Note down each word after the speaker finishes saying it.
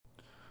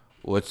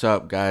What's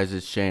up, guys?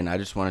 It's Shane. I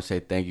just want to say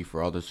thank you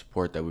for all the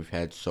support that we've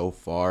had so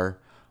far.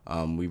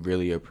 We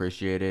really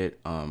appreciate it.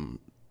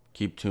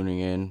 Keep tuning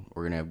in.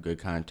 We're gonna have good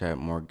content,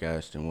 more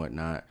guests and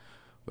whatnot.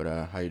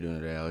 But how you doing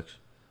today, Alex?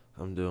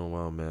 I'm doing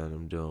well, man.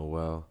 I'm doing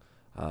well.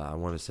 I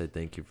want to say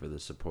thank you for the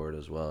support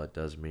as well. It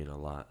does mean a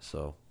lot.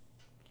 So,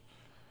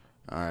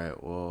 All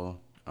right. Well,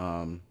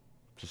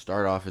 to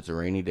start off, it's a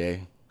rainy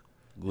day,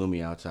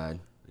 gloomy outside.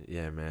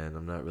 yeah, man,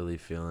 I'm not really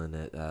feeling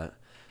it.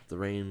 The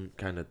rain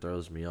kind of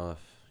throws me off,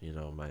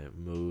 my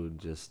mood,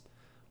 just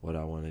what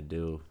I want to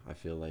do. I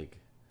feel like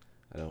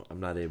I'm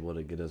not able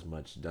to get as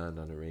much done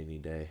on a rainy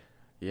day.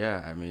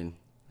 Yeah, I mean,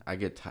 I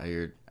get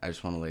tired. I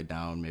just want to lay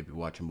down, maybe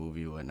watch a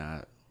movie,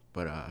 whatnot.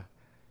 But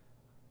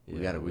we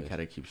Yeah, gotta we with,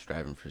 gotta keep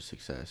striving for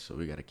success. So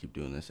we gotta keep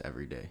doing this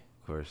every day.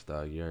 of course,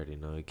 dog, you already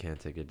know you can't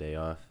take a day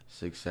off.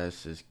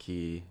 Success is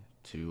key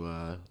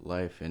to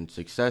life, and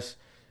success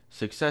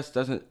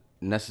doesn't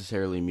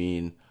necessarily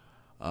mean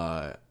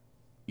uh,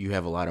 you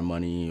have a lot of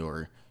money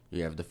or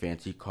you have the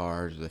fancy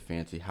cars or the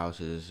fancy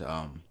houses.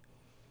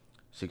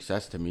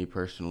 Success to me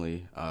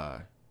personally,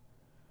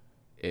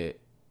 it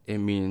it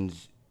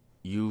means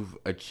you've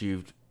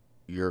achieved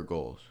your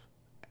goals.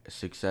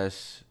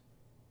 Success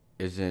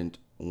isn't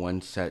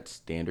one set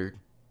standard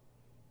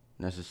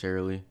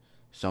necessarily.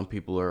 Some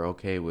people are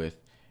okay with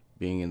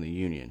being in the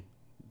union.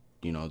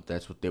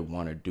 That's what they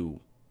want to do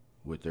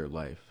with their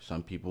life.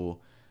 Some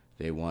people,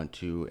 they want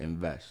to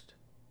invest.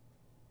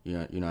 You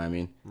know what I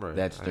mean? Right,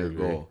 That's I their agree.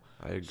 goal.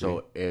 I agree.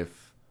 So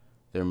if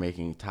they're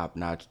making top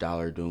notch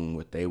dollar doing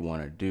what they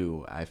want to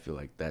do, I feel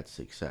like that's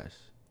success.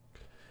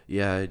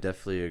 Yeah, I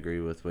definitely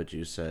agree with what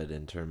you said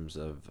in terms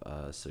of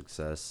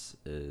success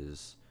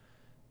is,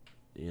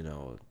 you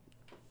know,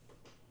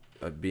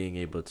 being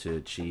able to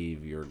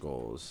achieve your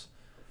goals.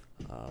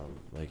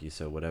 Like you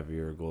said, whatever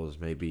your goals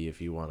may be,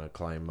 if you want to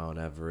climb Mount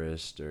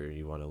Everest or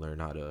you want to learn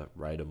how to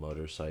ride a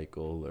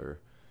motorcycle or,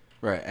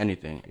 Right,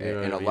 anything. you know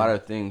what And I a lot mean?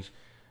 of things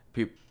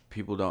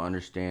people don't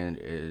understand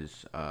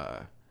is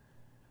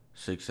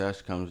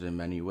success comes in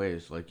many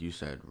ways. Like you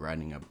said,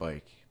 riding a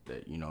bike.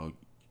 That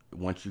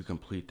once you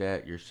complete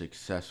that, you're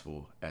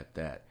successful at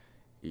that.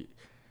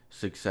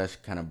 Success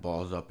kind of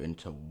balls up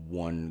into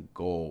one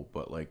goal,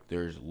 but like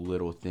there's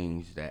little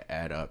things that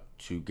add up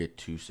to get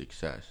to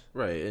success.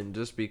 Right, and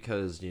just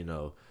because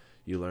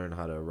you learn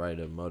how to ride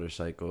a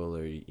motorcycle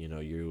or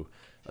you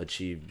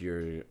achieved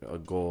your a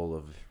goal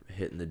of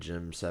hitting the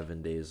gym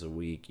 7 days a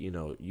week,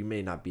 you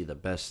may not be the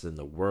best in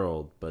the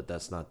world, but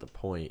that's not the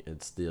point.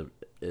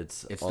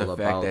 It's It's the all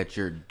fact about that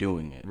you're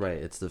doing it. right.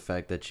 It's the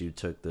fact that you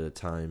took the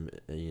time,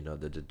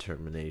 the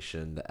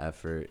determination, the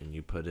effort, and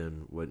you put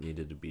in what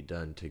needed to be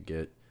done to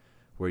get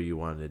where you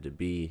wanted to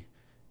be,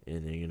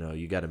 and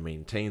you got to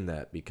maintain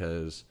that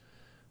because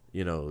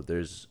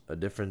there's a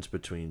difference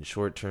between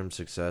short-term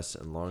success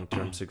and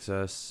long-term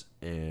success,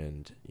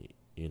 and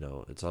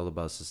it's all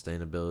about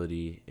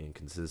sustainability and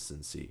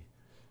consistency.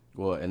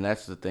 Well, and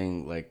that's the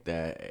thing, like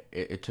that.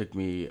 It took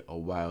me a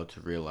while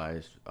to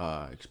realize,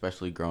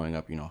 especially growing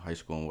up, high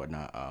school and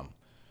whatnot.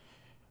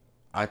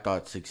 I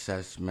thought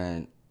success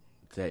meant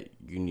that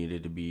you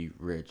needed to be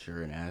rich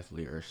or an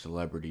athlete or a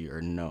celebrity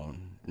or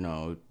known.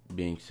 No,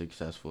 being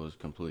successful is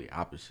completely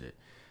opposite.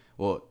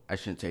 Well, I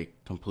shouldn't say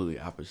completely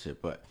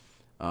opposite, but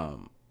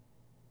um,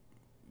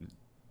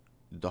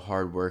 the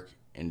hard work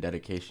and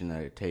dedication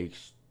that it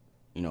takes,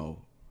 you know,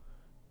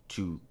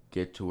 to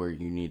get to where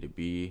you need to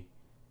be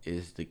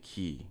is the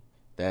key.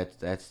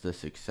 That's the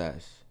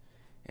success.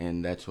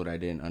 And that's what I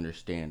didn't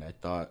understand. I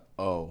thought,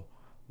 oh,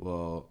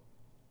 well,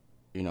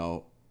 you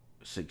know,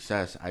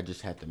 success, I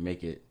just have to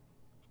make it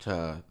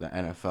to the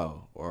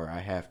NFL or I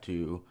have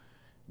to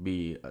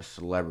be a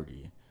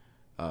celebrity.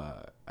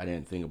 I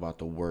didn't think about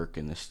the work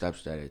and the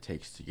steps that it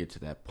takes to get to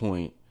that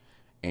point.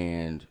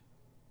 And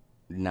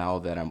now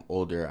that I'm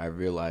older, I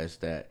realize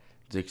that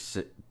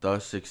the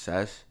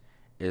success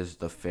is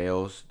the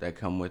fails that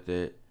come with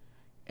it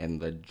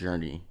and the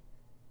journey.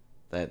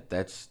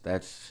 That's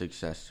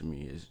success to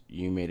me is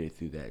you made it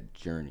through that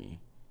journey.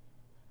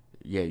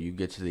 Yeah, you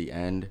get to the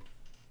end.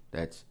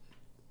 That's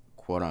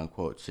quote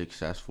unquote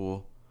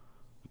successful,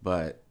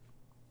 but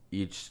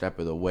each step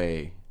of the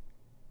way,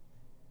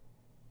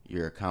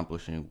 you're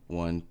accomplishing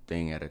one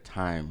thing at a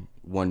time,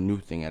 one new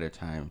thing at a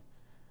time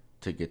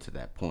to get to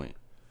that point.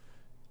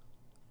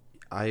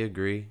 I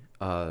agree.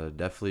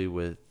 Definitely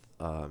with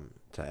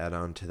to add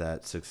on to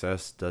that,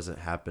 success doesn't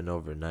happen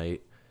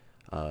overnight.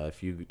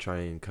 If you try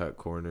and cut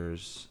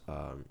corners,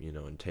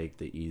 and take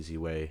the easy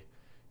way,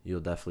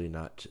 you'll definitely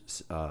not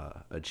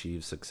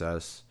achieve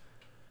success.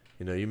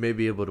 You may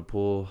be able to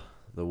pull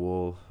the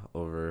wool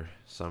over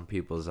some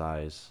people's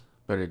eyes.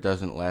 But it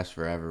doesn't last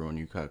forever when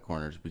you cut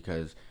corners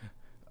because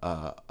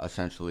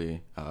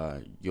essentially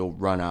you'll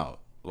run out.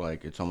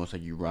 Like it's almost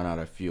like you run out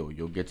of fuel.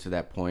 You'll get to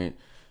that point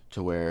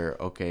to where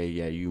okay,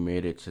 yeah, you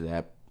made it to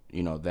that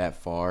that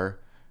far.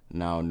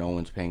 Now no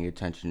one's paying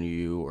attention to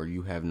you, or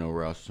you have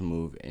nowhere else to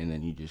move, and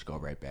then you just go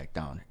right back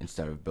down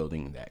instead of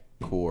building that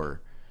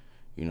core,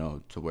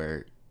 to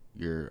where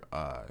you're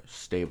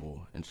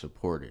stable and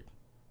supported.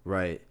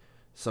 Right.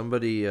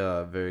 Somebody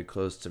very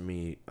close to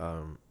me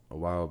a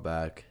while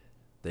back,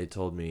 they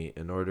told me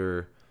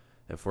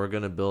if we're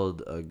gonna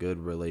build a good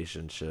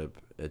relationship,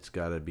 it's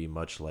gotta be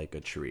much like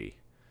a tree.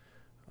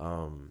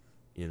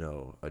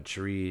 A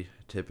tree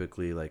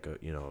typically like a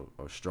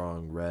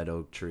strong red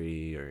oak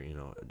tree or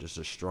just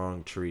a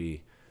strong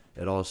tree.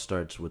 It all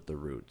starts with the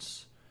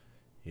roots.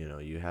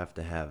 You have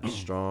to have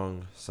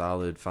strong,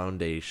 solid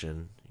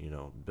foundation.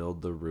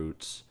 Build the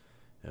roots.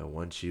 And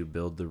once you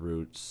build the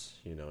roots,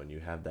 and you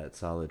have that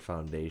solid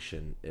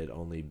foundation, it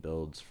only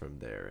builds from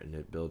there and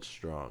it builds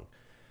strong.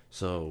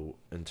 So,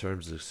 in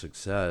terms of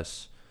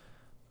success,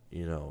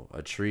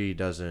 a tree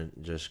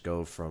doesn't just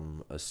go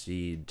from a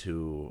seed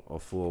to a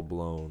full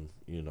blown,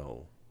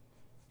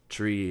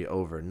 tree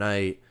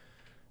overnight,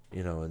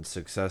 and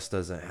success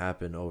doesn't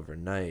happen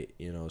overnight,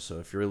 so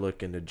if you're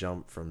looking to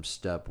jump from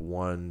step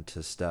 1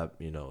 to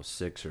step,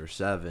 6 or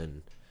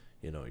 7,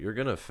 you're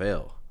going to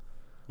fail.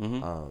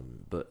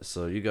 But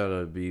so you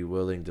gotta be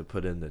willing to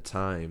put in the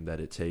time that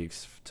it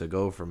takes to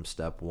go from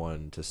step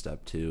 1 to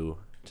step 2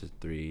 to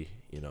 3,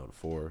 to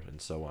 4,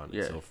 and so on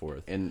and so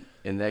forth. And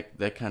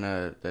that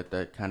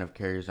kind of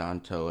carries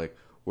on to like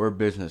we're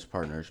business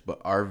partners,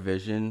 but our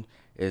vision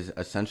is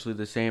essentially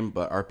the same,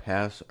 but our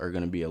paths are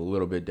gonna be a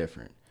little bit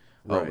different.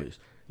 Right. Always.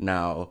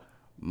 Now,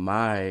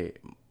 my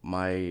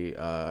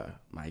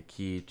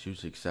key to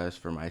success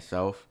for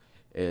myself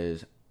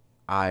is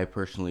I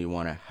personally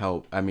want to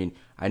help. I mean,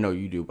 I know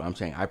you do, but I'm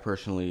saying I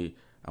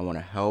want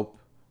to help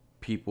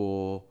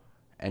people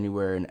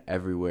anywhere and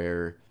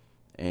everywhere.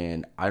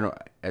 And I don't,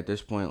 at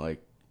this point,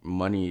 like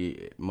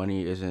money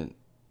isn't,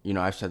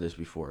 I've said this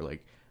before,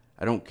 like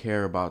I don't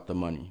care about the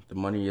money. The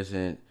money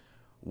isn't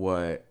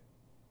what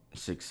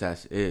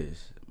success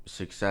is.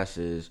 Success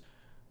is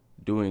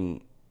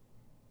doing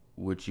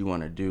what you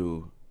want to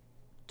do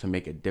to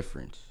make a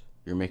difference.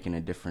 You're making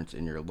a difference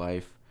in your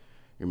life.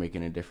 You're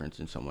making a difference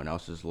in someone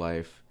else's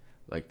life.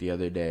 Like the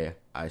other day,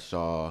 I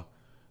saw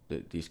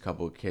these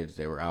couple of kids.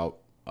 They were out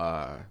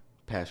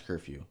past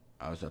curfew.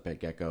 I was up at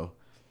Gecko,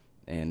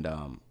 and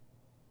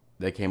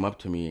they came up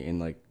to me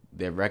and like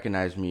they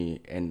recognized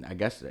me, and I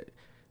guess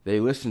they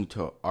listened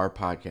to our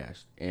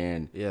podcast.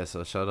 And yeah,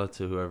 so shout out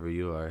to whoever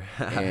you are.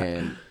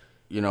 And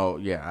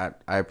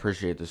I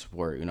appreciate the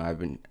support.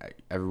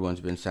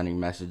 Everyone's been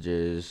sending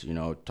messages,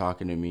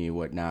 talking to me,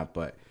 whatnot.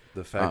 But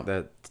the fact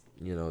that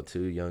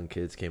 2 young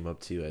kids came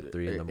up to you at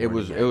 3 in the It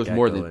morning. was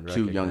more than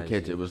 2 young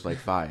kids. You. It was like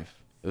 5.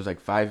 It was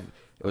like 5.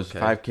 It was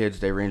 5 kids.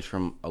 They ranged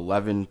from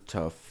 11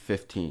 to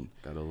 15.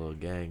 Got a little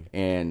gang.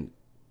 And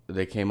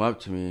they came up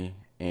to me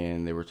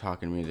and they were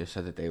talking to me. They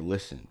said that they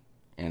listened,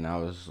 and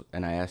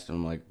I asked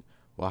them like,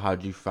 well,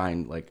 how'd you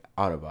find like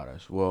out about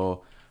us?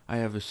 Well, I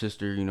have a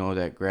sister,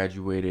 that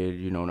graduated,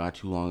 not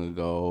too long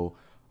ago.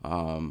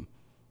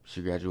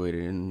 She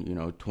graduated in,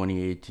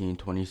 2018,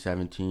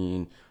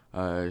 2017.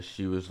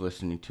 She was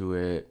listening to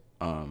it.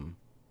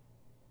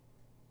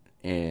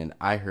 And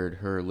I heard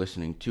her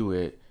listening to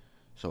it,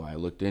 so I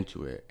looked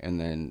into it. And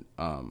then,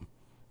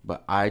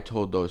 but I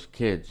told those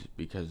kids,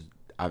 because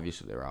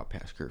obviously they were out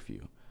past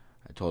curfew.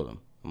 I told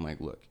them, I'm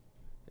like, look,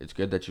 it's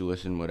good that you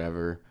listen,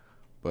 whatever,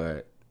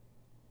 but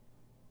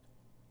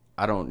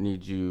I don't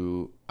need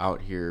you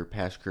out here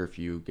past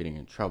curfew getting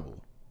in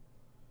trouble.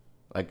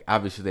 Like,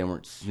 obviously they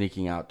weren't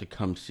sneaking out to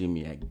come see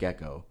me at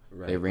Gecko.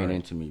 Right, they ran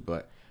into me,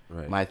 but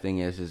my thing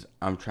is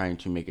I'm trying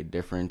to make a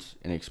difference,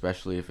 and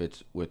especially if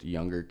it's with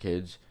younger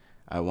kids,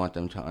 I want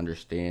them to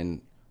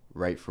understand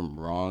right from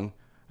wrong.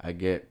 I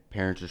get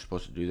parents are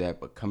supposed to do that,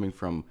 but coming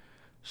from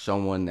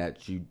someone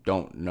that you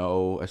don't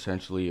know,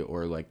 essentially,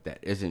 or like that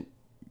isn't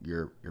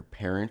your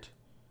parent,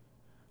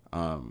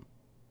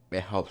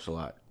 it helps a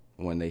lot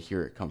when they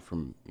hear it come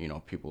from,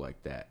 people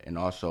like that. And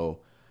also,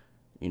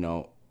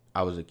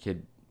 I was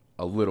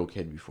a little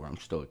kid before. I'm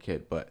still a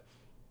kid, but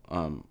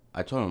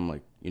I told him,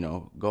 like,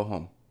 go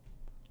home.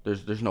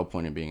 There's no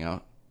point in being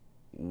out.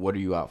 What are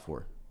you out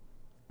for?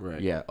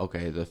 Right. Yeah,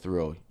 okay, the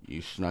thrill.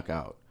 You snuck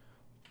out.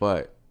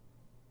 But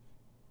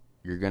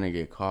you're going to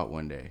get caught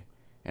one day.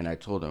 And I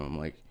told him, I'm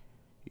like,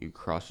 you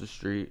cross the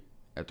street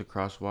at the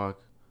crosswalk,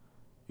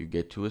 you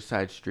get to a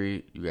side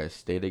street, you guys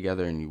stay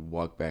together, and you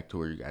walk back to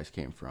where you guys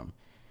came from.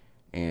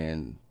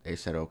 And they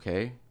said,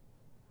 okay.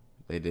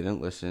 They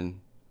didn't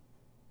listen.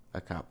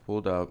 A cop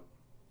pulled up,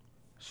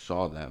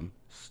 saw them,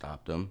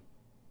 stopped them,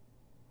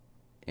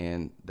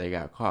 and they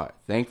got caught.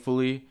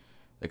 Thankfully,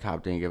 the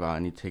cop didn't give out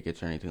any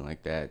tickets or anything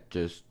like that.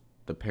 Just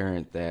the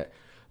parent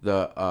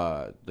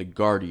the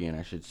guardian,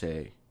 I should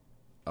say,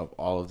 of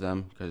all of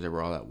them, because they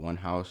were all at one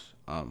house,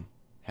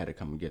 had to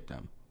come and get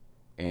them.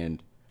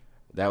 And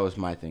that was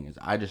my thing, is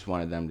I just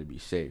wanted them to be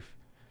safe.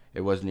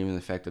 It wasn't even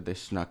the fact that they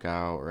snuck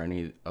out or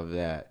any of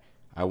that.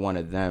 I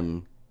wanted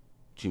them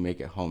to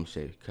make it home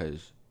safe,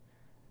 because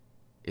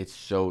it's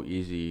so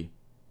easy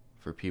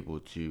for people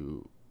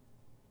to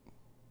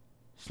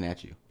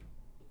snatch you.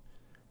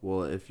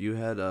 Well, if you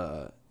had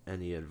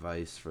any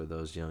advice for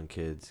those young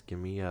kids, give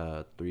me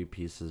 3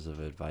 pieces of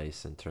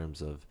advice in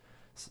terms of,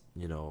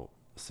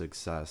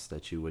 success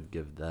that you would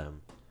give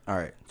them. All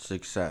right,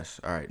 success.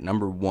 All right,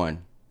 number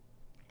 1,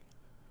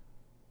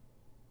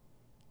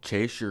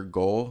 chase your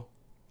goal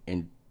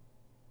and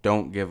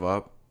don't give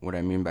up. What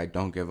I mean by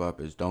don't give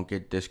up is don't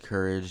get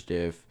discouraged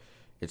if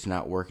it's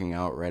not working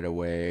out right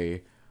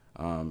away,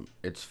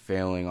 it's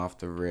failing off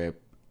the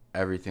rip,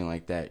 everything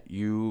like that.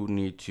 You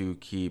need to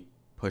keep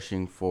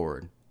pushing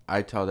forward.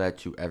 I tell that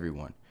to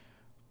everyone.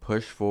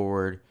 Push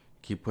forward,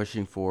 keep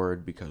pushing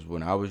forward, because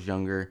when I was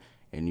younger,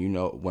 and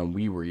when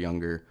we were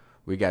younger,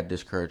 we got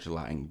discouraged a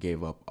lot and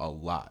gave up a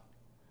lot.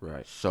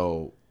 Right.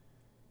 So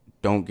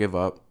don't give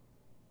up.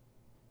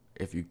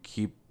 If you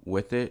keep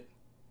with it,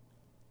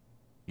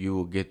 you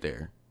will get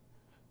there.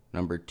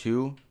 Number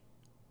 2,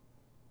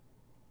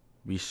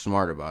 be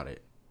smart about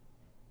it.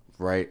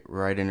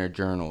 Write in a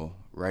journal,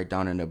 write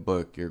down in a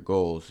book your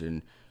goals,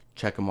 and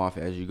check them off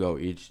as you go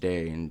each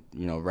day. And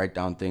write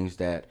down things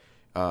that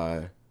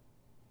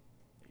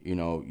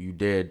you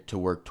did to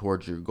work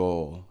towards your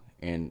goal,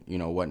 and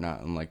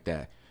whatnot and like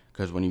that.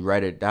 Because when you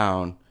write it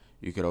down,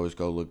 you could always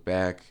go look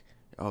back.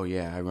 Oh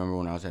yeah, I remember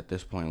when I was at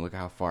this point. Look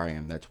how far I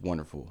am. That's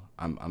wonderful.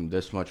 I'm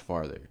this much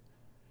farther.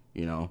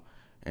 And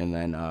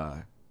then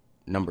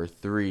number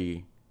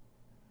 3,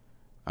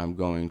 I'm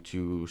going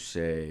to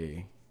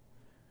say,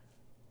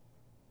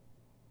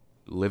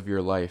 live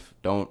your life.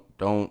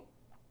 Don't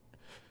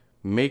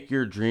make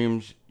your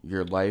dreams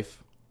your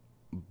life.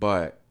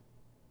 But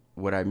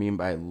what I mean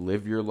by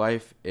live your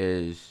life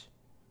is,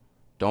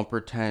 don't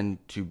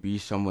pretend to be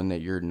someone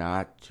that you're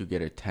not to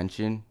get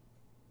attention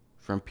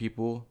from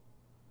people.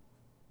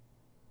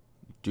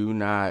 Do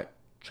not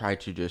try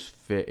to just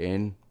fit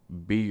in.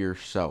 Be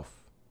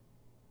yourself.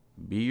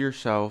 Be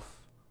yourself.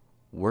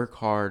 Work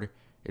hard.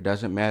 It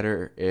doesn't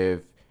matter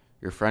if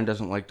your friend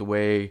doesn't like the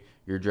way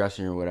you're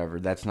dressing or whatever.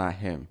 That's not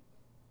him.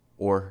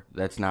 Or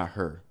that's not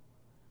her.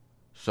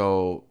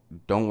 So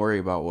don't worry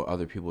about what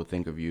other people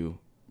think of you.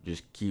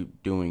 Just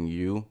keep doing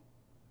you.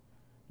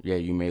 Yeah,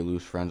 you may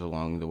lose friends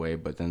along the way,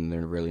 but then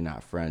they're really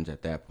not friends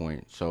at that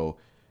point. So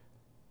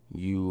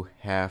you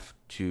have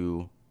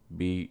to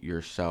be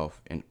yourself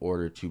in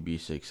order to be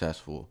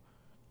successful.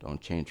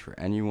 Don't change for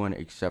anyone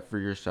except for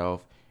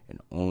yourself, and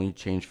only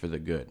change for the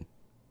good.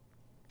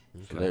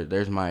 Okay. So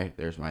there's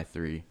my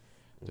 3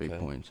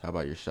 points. How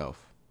about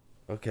yourself?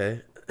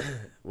 Okay.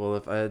 Well,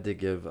 if I had to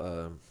give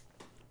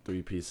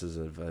 3 pieces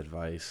of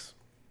advice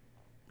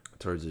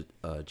towards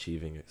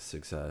achieving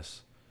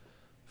success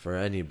for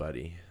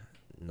anybody,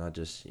 not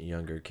just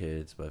younger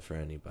kids, but for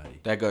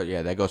anybody. That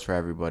goes for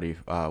everybody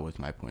with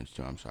my points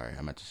too. I'm sorry,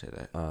 I meant to say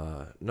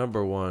that.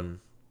 Number 1,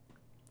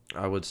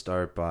 I would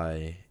start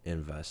by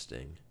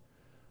investing.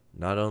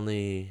 Not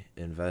only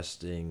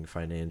investing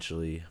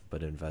financially,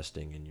 but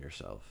investing in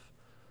yourself.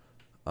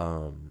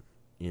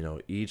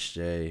 Each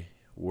day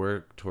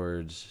work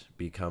towards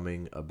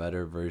becoming a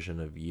better version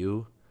of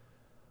you,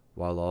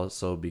 while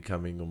also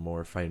becoming a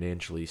more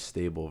financially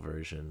stable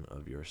version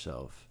of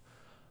yourself.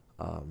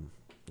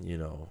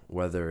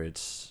 Whether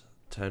it's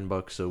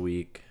 $10 a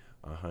week,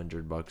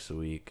 $100 a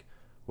week,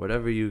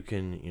 whatever you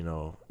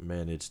can,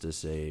 manage to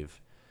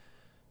save,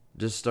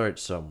 just start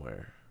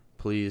somewhere.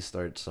 Please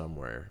start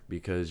somewhere,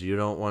 because you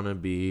don't want to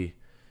be,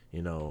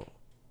 in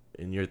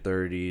your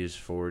 30s,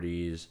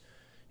 40s,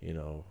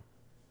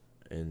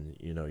 and,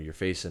 you're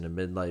facing a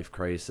midlife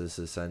crisis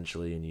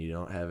essentially, and you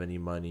don't have any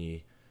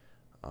money,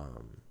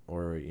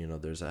 or,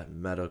 there's that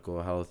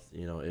medical health,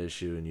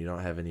 issue, and you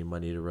don't have any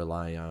money to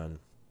rely on.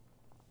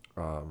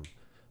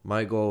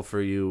 My goal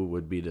for you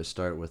would be to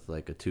start with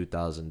like a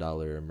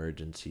 $2,000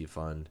 emergency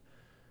fund,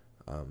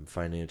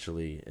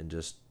 financially, and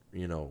just,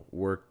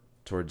 work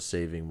towards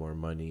saving more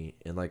money.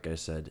 And like I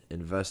said,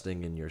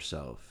 investing in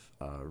yourself.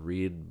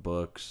 Read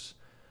books,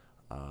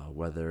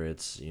 whether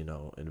it's,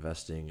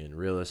 investing in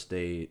real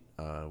estate,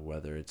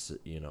 whether it's,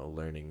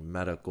 learning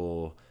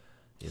medical.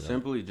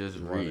 Simply just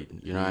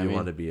read. You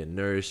want to be a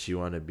nurse. You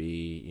want to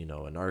be,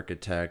 an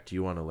architect.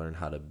 You want to learn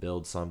how to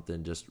build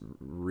something. Just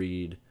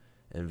read.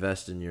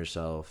 Invest in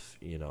yourself.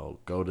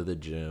 Go to the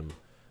gym.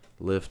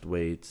 Lift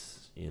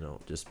weights.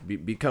 Just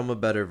become a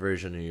better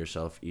version of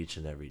yourself each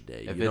and every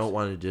day. You don't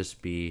want to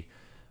just be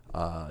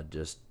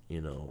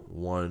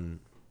one,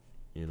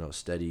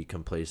 steady,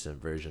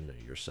 complacent version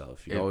of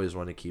yourself. You always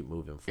want to keep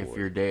moving forward. If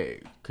your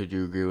day, could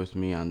you agree with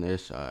me on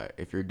this?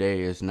 If your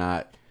day is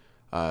not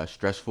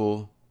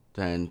stressful,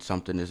 then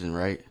something isn't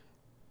right.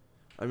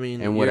 I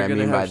mean, and what I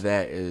mean by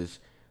that is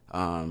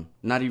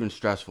not even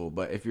stressful,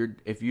 but if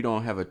you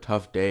don't have a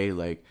tough day,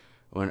 like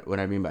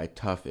what I mean by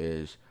tough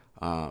is,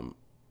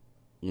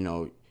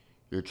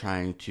 you're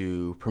trying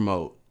to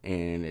promote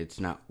and it's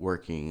not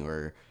working,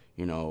 or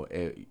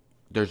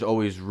there's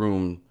always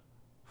room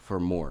for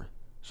more.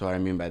 So what I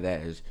mean by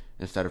that is,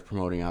 instead of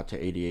promoting out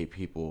to 88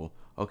 people,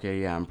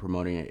 okay, yeah, I'm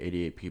promoting at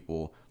 88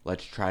 people.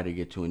 Let's try to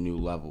get to a new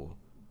level.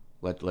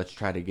 Let's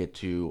try to get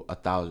to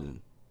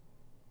 1,000.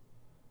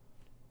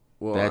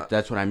 Well,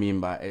 that's what I mean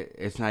by it.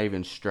 It's not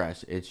even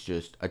stress. It's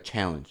just a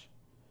challenge.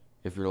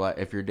 If you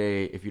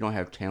don't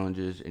have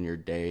challenges in your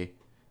day,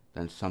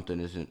 then something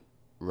isn't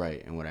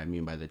right. And what I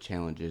mean by the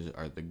challenges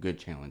are the good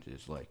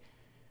challenges, like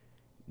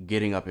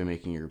getting up and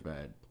making your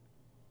bed,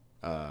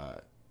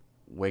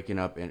 waking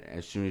up, and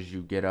as soon as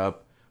you get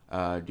up,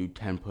 do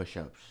 10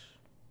 push-ups,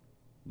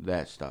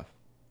 that stuff.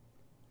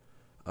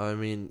 I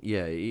mean,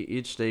 yeah,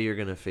 each day you're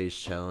gonna face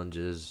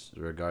challenges,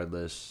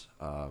 regardless,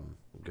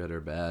 good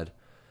or bad.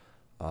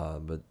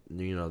 But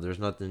there's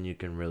nothing you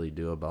can really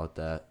do about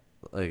that.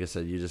 Like I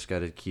said, you just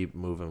gotta keep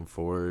moving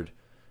forward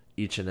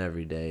each and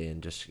every day,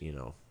 and just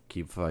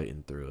keep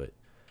fighting through it.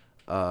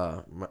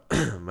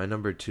 My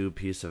number two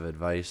piece of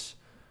advice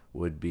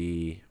would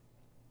be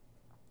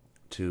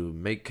to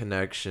make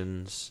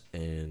connections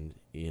and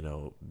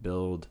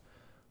build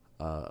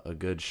a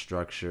good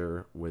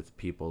structure with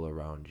people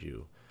around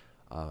you.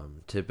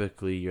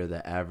 Typically, you're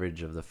the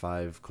average of the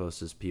five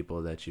closest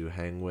people that you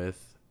hang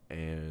with,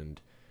 and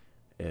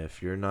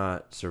if you're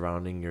not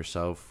surrounding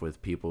yourself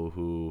with people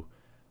who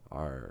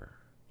are,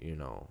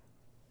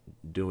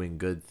 doing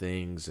good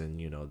things, and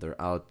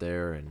they're out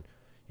there, and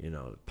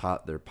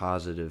they're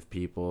positive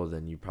people,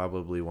 then you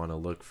probably want to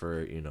look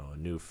for a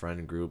new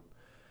friend group.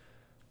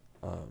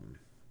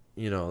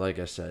 Like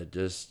I said,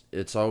 just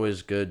it's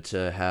always good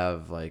to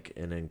have like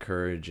an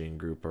encouraging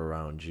group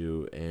around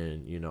you,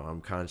 and I'm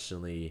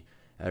constantly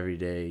every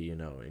day,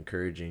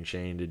 encouraging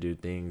Shane to do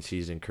things.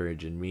 He's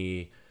encouraging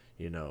me,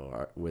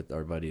 with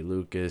our buddy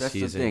Lucas. That's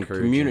He's the thing.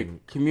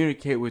 encouraging.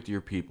 Communicate with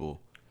your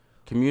people.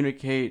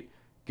 Communicate.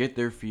 Get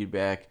their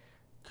feedback.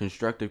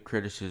 Constructive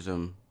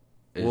criticism.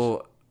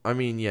 Well, I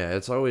mean, yeah,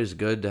 it's always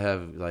good to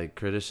have like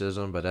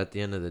criticism, but at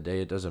the end of the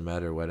day, it doesn't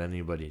matter what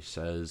anybody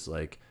says.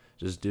 Like,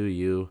 just do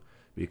you,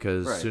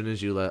 because as soon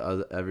as you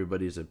let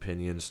everybody's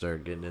opinions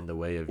start getting in the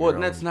way of your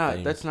own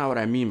thing. That's not what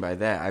I mean by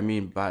that. I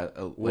mean by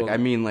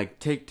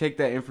take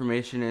that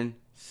information in,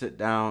 sit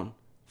down,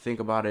 think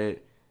about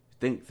it,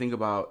 think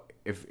about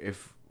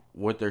if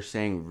what they're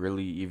saying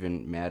really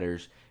even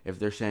matters. If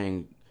they're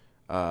saying,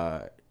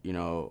 Joe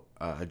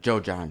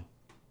John,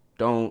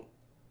 don't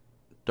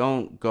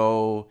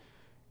go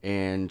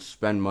and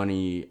spend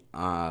money.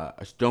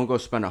 Don't go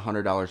spend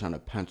 $100 on a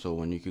pencil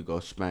when you could go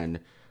spend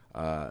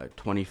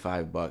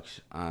 $25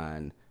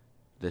 on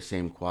the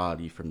same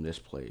quality from this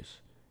place.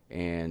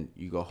 And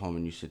you go home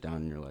and you sit down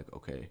and you're like,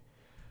 okay,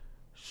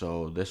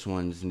 so this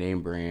one's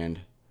name brand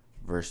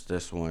versus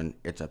this one,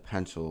 it's a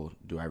pencil.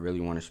 Do I really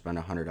want to spend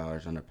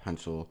 $100 on a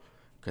pencil?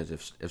 Because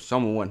if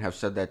someone wouldn't have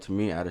said that to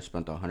me, I'd have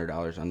spent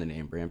 $100 on the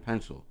name brand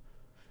pencil.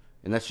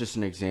 And that's just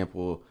an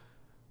example.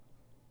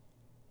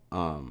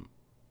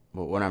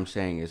 But what I'm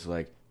saying is,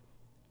 like,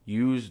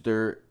 use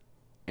their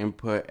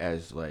input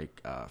as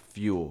like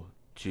fuel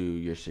to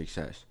your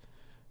success.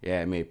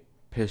 Yeah, it may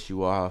piss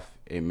you off.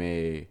 It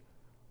may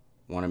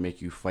want to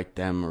make you fight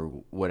them or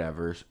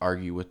whatever,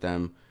 argue with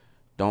them.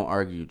 Don't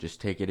argue.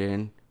 Just take it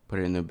in, put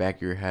it in the back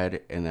of your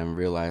head, and then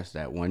realize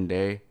that one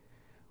day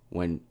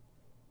when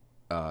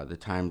the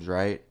time's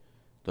right,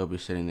 they'll be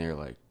sitting there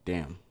like,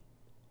 damn.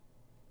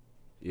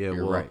 Yeah,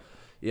 you're right.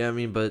 Yeah, I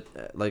mean, but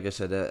like I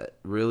said,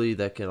 really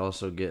that can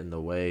also get in the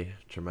way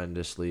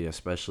tremendously,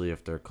 especially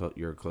if they're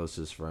your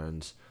closest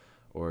friends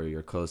or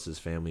your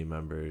closest family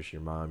members,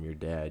 your mom, your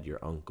dad, your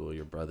uncle,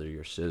 your brother,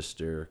 your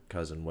sister,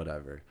 cousin,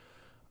 whatever.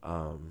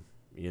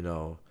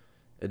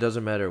 It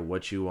doesn't matter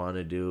what you want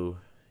to do,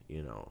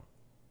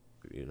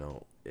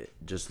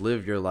 just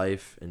live your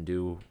life and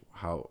do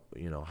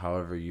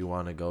however you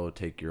want to go,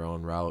 take your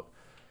own route.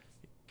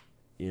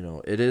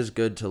 It is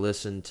good to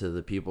listen to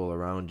the people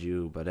around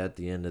you, but at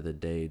the end of the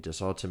day,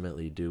 just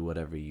ultimately do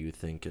whatever you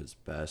think is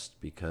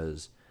best,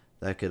 because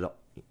that could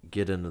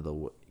get in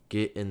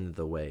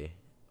the way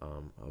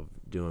of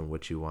doing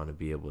what you want to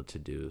be able to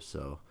do.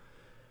 So,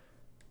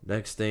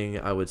 next thing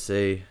I would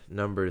say,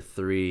 number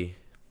three.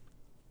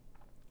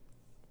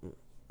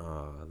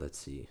 Let's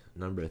see,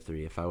 number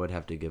three. If I would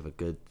have to give a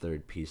good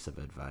third piece of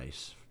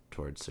advice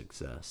towards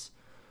success,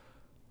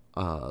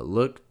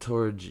 look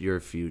towards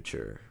your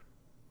future.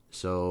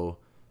 So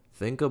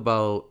think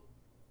about,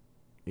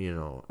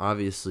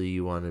 obviously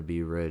you want to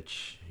be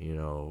rich,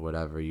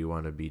 whatever. You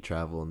want to be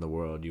traveling the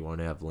world. You want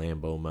to have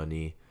Lambo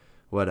money,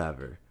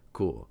 whatever.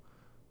 Cool.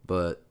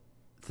 But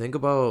think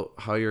about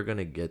how you're going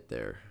to get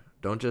there.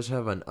 Don't just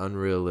have an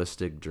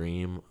unrealistic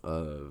dream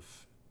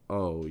of,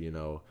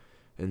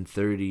 in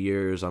 30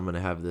 years, I'm going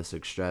to have this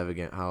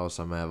extravagant house.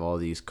 I'm going to have all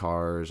these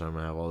cars. I'm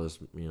going to have all this,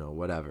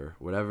 whatever.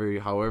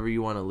 However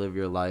you want to live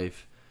your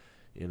life,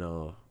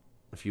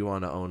 if you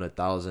want to own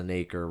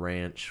 1,000-acre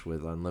ranch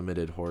with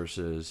unlimited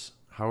horses,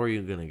 how are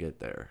you going to get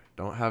there?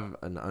 Don't have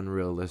an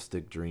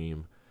unrealistic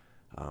dream.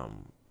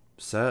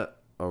 Set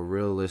a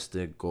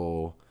realistic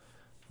goal.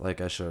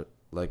 Like I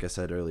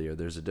said earlier,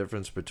 there's a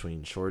difference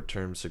between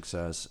short-term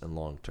success and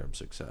long-term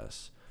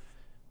success.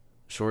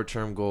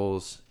 Short-term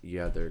goals,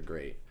 yeah, they're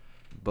great.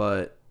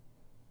 But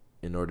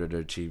in order to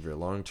achieve your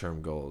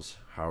long-term goals,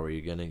 how are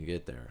you going to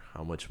get there?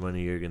 How much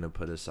money you're going to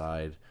put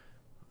aside?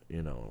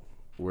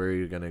 Where are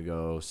you going to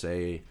go?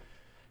 Say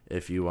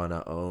if you want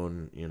to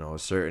own, a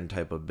certain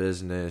type of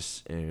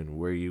business, and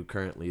where you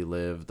currently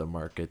live, the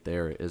market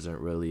there isn't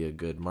really a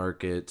good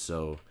market.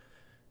 So,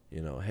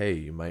 hey,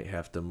 you might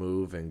have to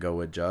move and go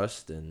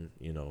adjust and,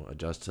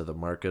 adjust to the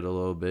market a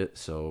little bit.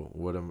 So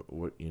what are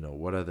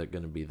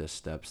going to be the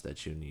steps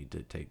that you need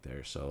to take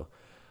there? So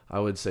I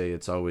would say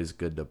it's always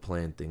good to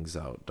plan things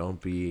out. Don't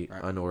be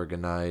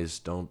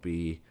unorganized. Don't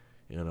be,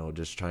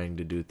 just trying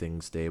to do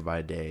things day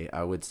by day.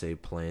 I would say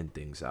plan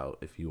things out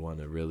if you want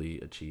to really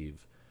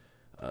achieve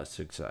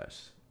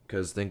success.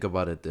 Because think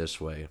about it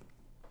this way.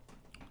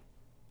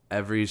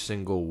 Every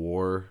single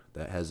war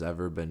that has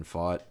ever been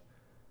fought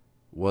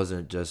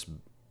wasn't just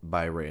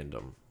by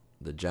random.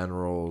 The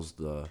generals,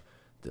 the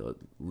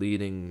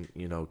leading,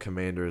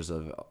 commanders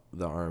of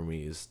the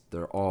armies,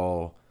 they're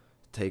all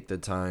take the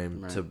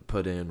time to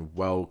put in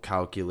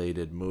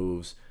well-calculated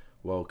moves,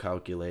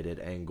 well-calculated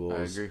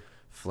angles,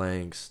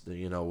 flanks,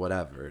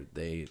 whatever.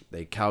 They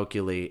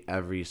calculate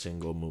every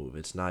single move.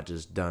 It's not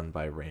just done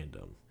by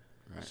random.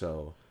 Right.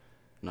 So,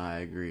 no, I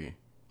agree.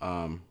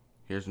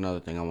 Here's another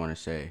thing I want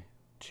to say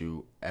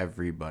to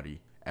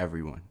everybody,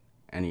 everyone,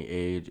 any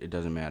age, it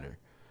doesn't matter.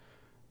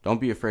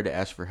 Don't be afraid to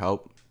ask for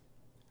help,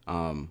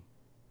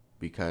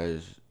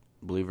 because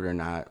believe it or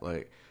not,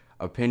 like,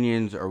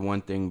 opinions are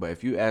one thing, but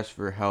if you ask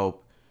for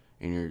help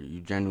and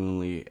you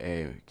genuinely,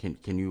 hey, can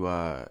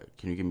you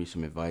give me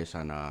some advice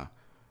on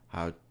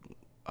how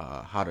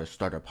to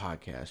start a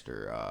podcast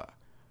or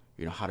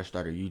how to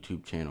start a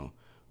YouTube channel?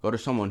 Go to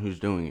someone who's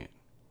doing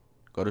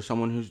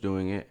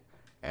it.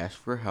 Ask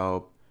for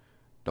help.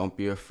 Don't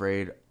be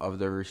afraid of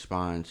the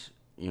response.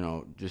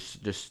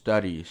 Just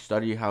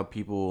study how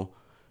people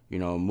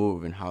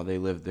move and how they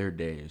live their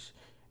days,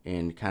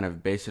 and kind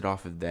of base it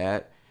off of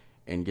that,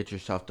 and get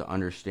yourself to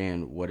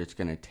understand what it's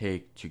going to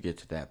take to get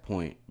to that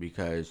point.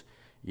 Because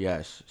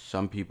yes,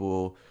 some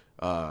people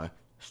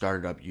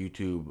started up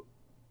YouTube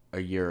a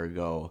year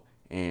ago,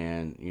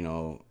 and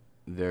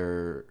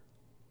they're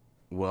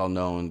well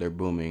known, they're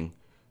booming,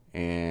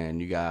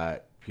 and you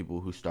got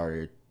people who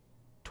started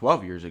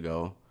 12 years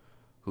ago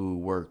who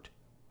worked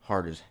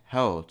hard as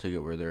hell to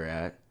get where they're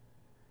at.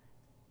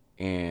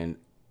 And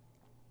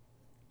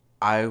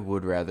I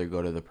would rather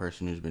go to the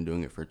person who's been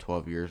doing it for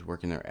 12 years,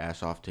 working their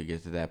ass off to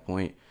get to that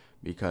point,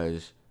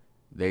 because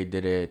they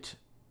did it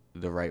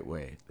the right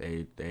way.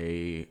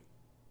 They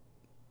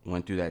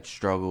went through that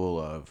struggle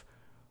of,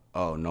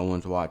 oh, no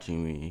one's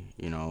watching me,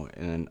 and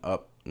then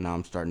now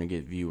I'm starting to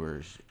get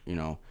viewers,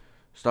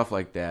 stuff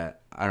like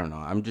that. I don't know.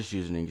 I'm just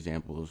using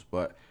examples,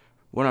 but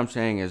what I'm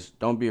saying is,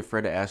 don't be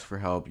afraid to ask for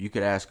help. You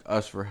could ask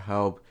us for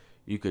help.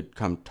 You could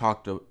come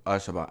talk to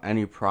us about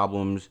any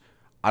problems.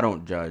 I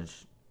don't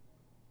judge.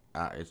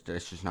 It's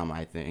just not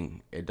my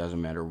thing. It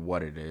doesn't matter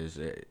what it is.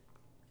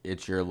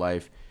 It's your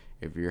life.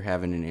 If you're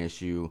having an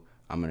issue,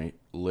 I'm going to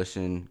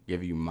listen,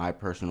 give you my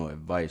personal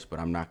advice, but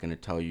I'm not going to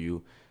tell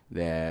you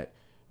that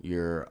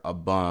you're a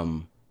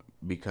bum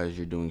because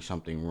you're doing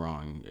something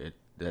wrong.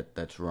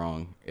 That's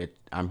wrong.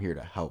 I'm here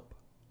to help.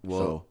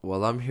 Well,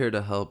 I'm here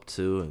to help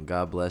too, and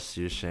God bless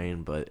you,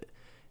 Shane. But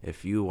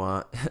if you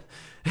want,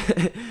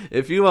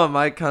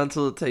 my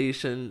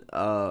consultation,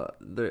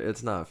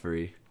 it's not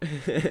free.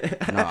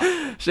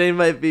 No. Shane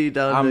might be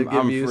down to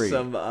give you free.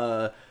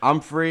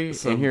 I'm free,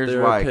 and here's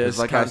why. Because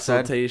like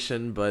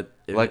consultation, I said, but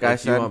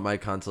if you want my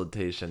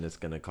consultation, it's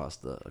gonna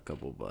cost a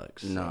couple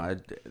bucks. No,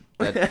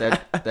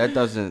 that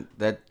doesn't.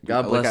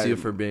 God bless you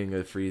for being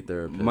a free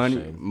therapist.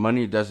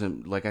 Money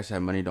doesn't. Like I said,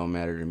 money don't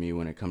matter to me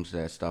when it comes to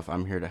that stuff.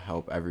 I'm here to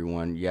help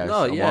everyone. Yes,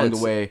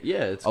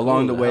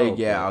 along the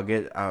way, I'll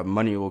get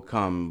money will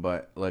come.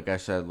 But like I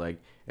said,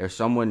 like if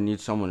someone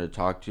needs someone to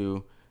talk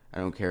to, I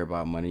don't care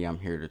about money. I'm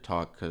here to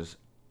talk because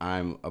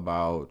I'm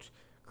about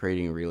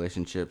creating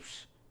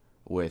relationships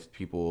with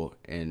people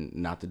and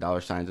not the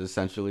dollar signs,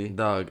 essentially.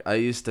 Dog, I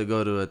used to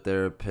go to a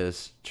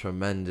therapist,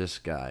 tremendous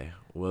guy,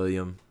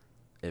 William.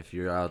 If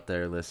you're out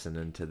there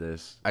listening to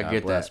this, I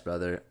get bless, that,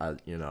 brother. I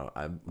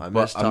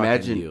miss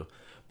talking to you.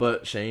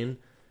 But Shane,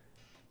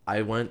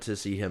 I went to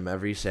see him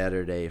every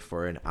Saturday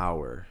for an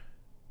hour.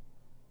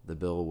 The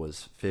bill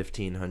was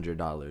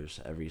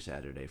 $1,500 every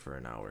Saturday for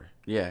an hour.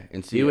 Yeah,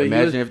 and see,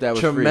 imagine if that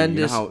was free. You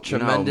know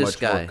how much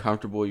guy. More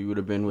comfortable you would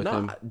have been with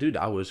him. Dude,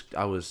 I was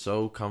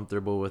so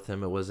comfortable with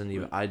him. It wasn't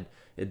even.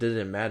 It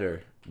didn't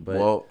matter. But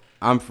well,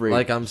 I'm free.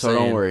 Like I'm saying,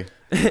 don't worry.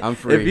 I'm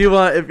free.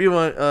 If you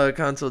want a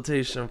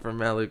consultation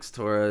from Alex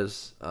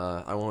Torres,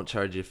 I won't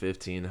charge you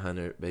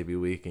 $1,500. Maybe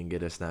we can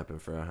get a snapping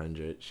for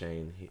 $100.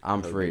 Shane,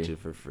 I'm free. Get you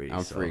for free.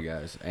 I'm free,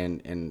 guys.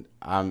 And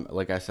I'm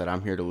like I said,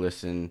 I'm here to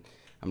listen.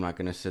 I'm not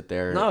gonna sit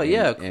there and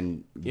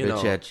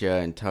bitch at you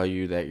and tell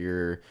you that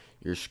you're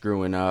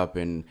screwing up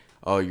and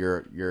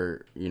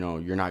you're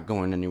not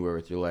going anywhere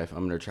with your life.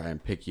 I'm gonna try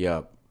and pick you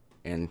up,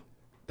 and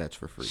that's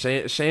for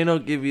free. Shane will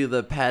give you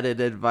the padded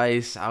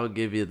advice. I'll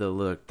give you the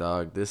look,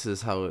 dog. This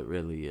is how it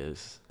really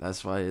is.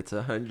 That's why it's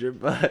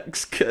 $100,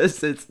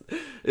 cause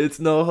it's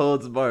no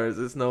holds bars.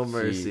 It's no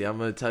mercy. See, I'm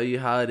gonna tell you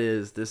how it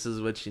is. This is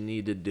what you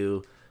need to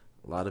do.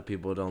 A lot of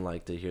people don't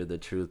like to hear the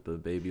truth,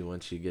 but baby,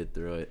 once you get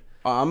through it.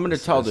 I'm going to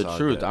tell the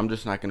truth. Good. I'm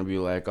just not going to be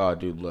like, oh,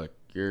 dude, look,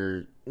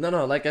 you're...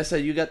 No, like I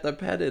said, you got the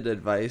padded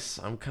advice.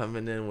 I'm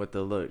coming in with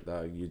the look,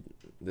 dog.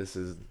 This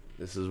is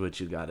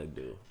what you got to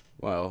do.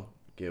 Well...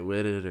 Get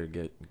with it or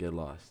get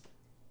lost.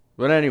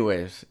 But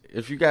anyways,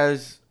 if you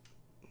guys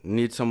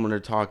need someone to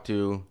talk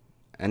to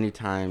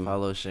anytime,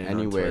 Follow Shane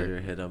anywhere. on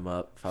Twitter. Hit him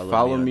up.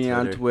 Follow me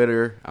on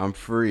Twitter. I'm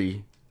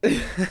free.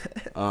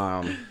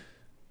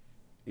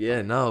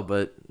 Yeah, no,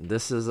 but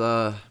this has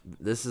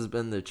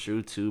been the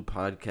True 2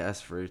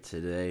 podcast for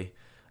today.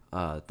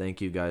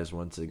 Thank you guys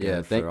once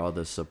again for all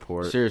the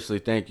support. Seriously,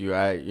 thank you.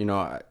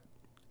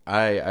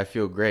 I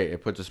feel great.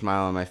 It puts a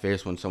smile on my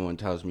face when someone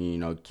tells me,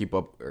 keep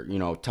up, or,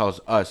 tells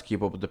us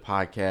keep up with the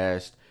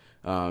podcast.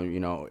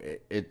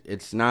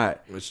 It's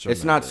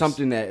not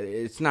something that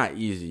it's not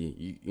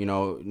easy.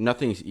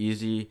 Nothing's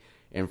easy.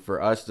 And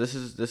for us, this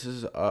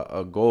is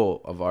a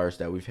goal of ours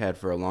that we've had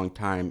for a long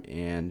time,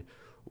 and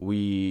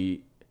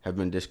we have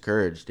been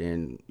discouraged,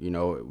 and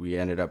we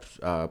ended up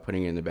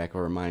putting it in the back of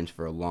our minds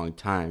for a long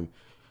time.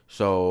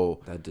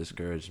 So that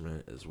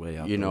discouragement is way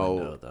out the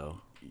window,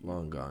 though.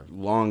 Long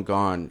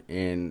gone,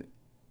 and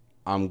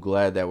I'm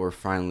glad that we're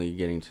finally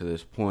getting to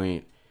this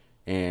point.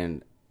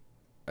 And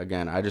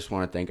again, I just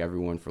want to thank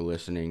everyone for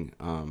listening.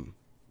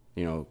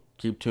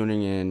 Keep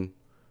tuning in.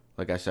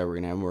 Like I said, we're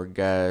gonna have more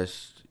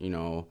guests.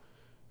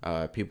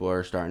 People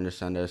are starting to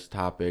send us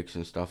topics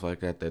and stuff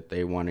like that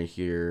they want to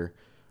hear.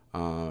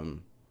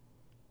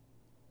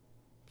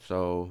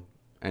 So,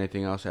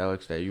 anything else,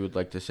 Alex, that you would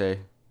like to say?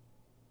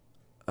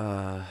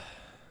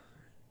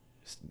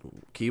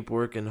 Keep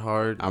working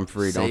hard. I'm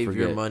free. Don't forget. Save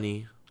your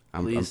money.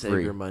 Please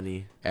save your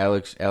money.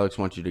 Alex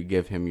wants you to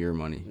give him your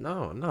money.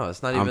 No,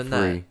 it's not even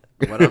that.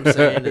 What I'm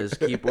saying is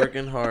keep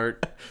working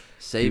hard.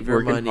 Save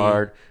your money.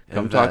 Hard.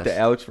 Come talk to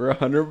Alex for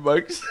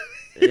 $100.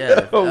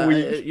 Yeah,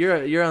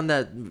 you're on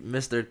that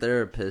Mr.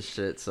 Therapist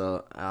shit.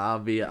 So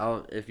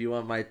I'll if you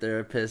want my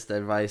therapist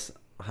advice,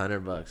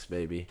 $100,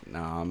 baby. No,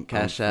 I'm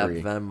Cash App,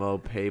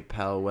 Venmo,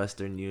 PayPal,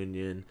 Western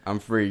Union. I'm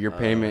free. Your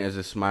payment is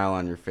a smile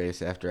on your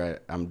face after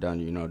I'm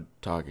done,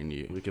 talking to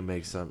you. We can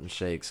make something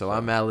shake. So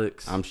I'm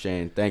Alex. I'm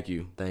Shane. Thank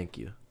you. Thank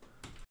you.